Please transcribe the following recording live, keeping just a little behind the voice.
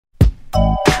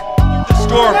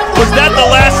score. Was that the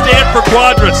last stand for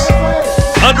Cuadras?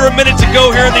 Under a minute to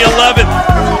go here in the 11th.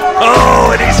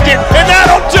 Oh, and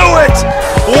that'll do it!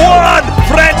 Juan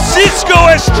Francisco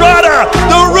Estrada,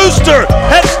 the Rooster,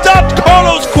 has stopped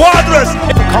Carlos Cuadras.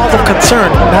 Cause of concern.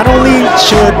 Not only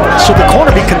should the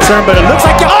corner be concerned, but it looks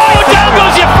like down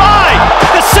goes Yafai!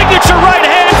 The signature right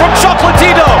hand from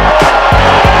Chocolatito.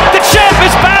 The champ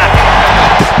is back.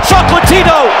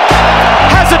 Chocolatito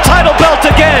has a title belt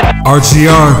again.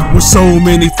 RGR, with so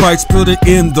many fights building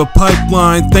in the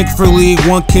pipeline, thankfully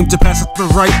one came to pass at the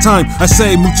right time. I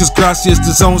say muchas gracias,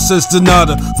 the zone says de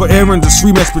nada, for airing this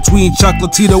rematch between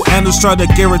Chocolatito and Estrada.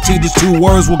 Guaranteed the two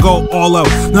warriors will go all out.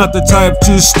 Not the type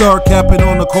to start capping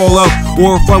on a call out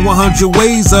or fight 100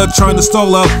 ways trying to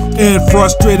stall out, and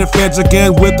frustrated fans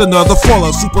again with another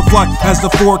fallout. Superfly has the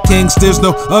four kings, there's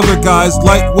no other guys.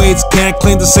 Lightweights can't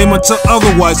claim the same until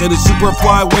otherwise, and the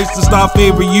Superfly ways to stop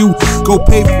favor you. Go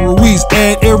pay for Ruiz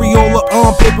and Areola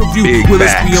on pay-per-view. Will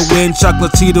this be a win?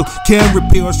 Chocolatito can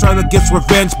repeal. Estrada gets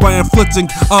revenge by inflicting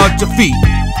a defeat.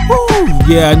 Woo!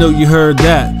 Yeah, I know you heard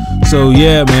that. So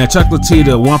yeah, man,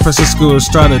 Chocolatito, Juan Francisco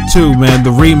Estrada 2, man, the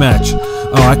rematch.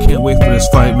 Oh, I can't wait for this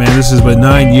fight, man. This has been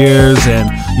 9 years,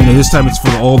 and you know, this time it's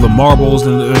for all the marbles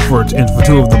and for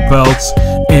two of the belts.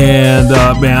 And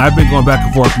man, I've been going back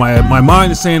and forth. My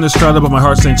mind is saying Estrada, but my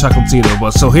heart's saying Chocolatito.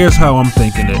 But so here's how I'm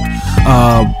thinking it.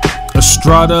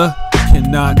 Estrada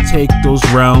cannot take those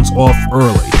rounds off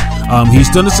early. He's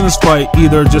done this in his fight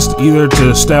either to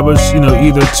establish,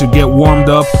 either to get warmed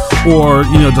up or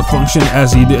to function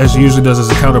as he usually does as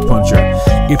a counterpuncher.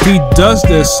 If he does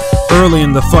this early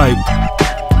in the fight,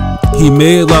 he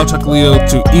may allow Chocolatito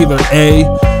to either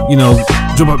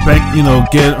jump up,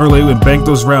 bank, get in early and bank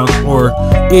those rounds, or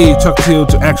Chocolatito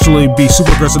to actually be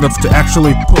super aggressive enough to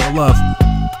actually pull a left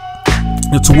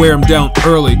to wear him down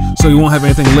early, so he won't have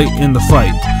anything late in the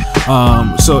fight.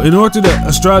 So in order to do that,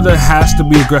 Estrada has to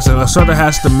be aggressive. Estrada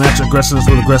has to match aggressiveness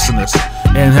with aggressiveness,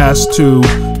 and has to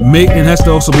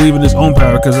also believe in his own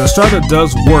power, because Estrada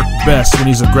does work best when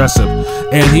he's aggressive,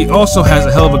 and he also has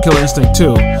a hell of a killer instinct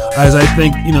too. As I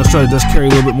think Estrada does carry a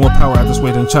little bit more power at this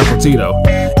weight than Chocolatito,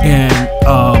 and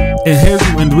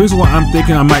the reason why I'm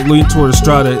thinking I might lean toward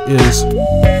Estrada is.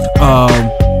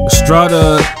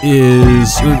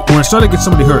 When Estrada gets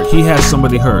somebody hurt, he has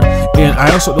somebody hurt, and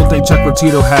I also don't think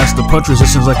Chocolatito has the punch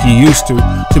resistance like he used to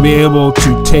be able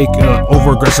to take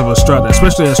over aggressive Estrada,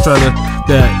 especially Estrada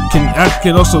that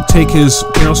can also take his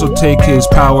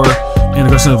power and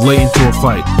aggressive late into a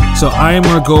fight. So I am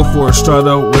going to go for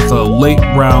Estrada with a late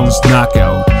rounds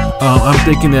knockout. I'm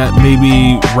thinking that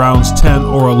maybe rounds 10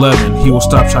 or 11 he will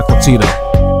stop Chocolatito.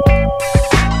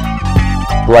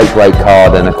 Great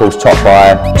card, and of course topped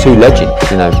by two legends,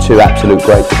 two absolute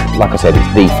great. Like I said,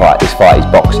 it's the fight. This fight is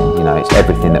boxing, it's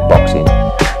everything that boxing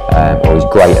or is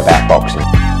great about boxing.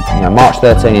 March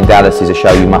 13 in Dallas is a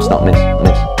show you must not miss.